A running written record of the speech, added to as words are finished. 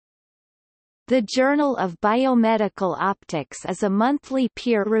The Journal of Biomedical Optics is a monthly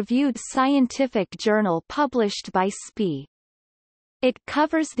peer-reviewed scientific journal published by SPI. It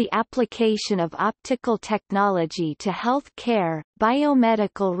covers the application of optical technology to health care,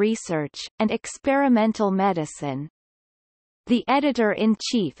 biomedical research, and experimental medicine. The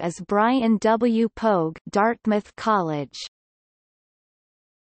editor-in-chief is Brian W. Pogue, Dartmouth College.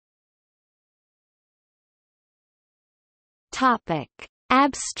 Topic: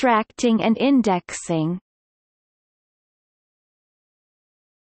 Abstracting and indexing.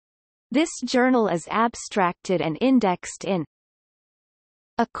 This journal is abstracted and indexed in.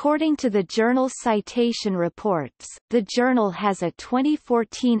 According to the journal's citation reports, the journal has a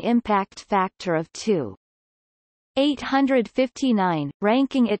 2014 impact factor of 2.859,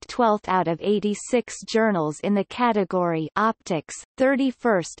 ranking it 12th out of 86 journals in the category Optics,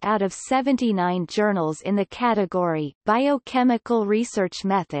 31st out of 79 journals in the category Biochemical Research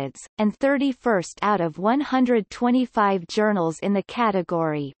Methods, and 31st out of 125 journals in the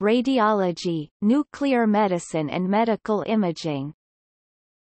category Radiology, Nuclear Medicine and Medical Imaging.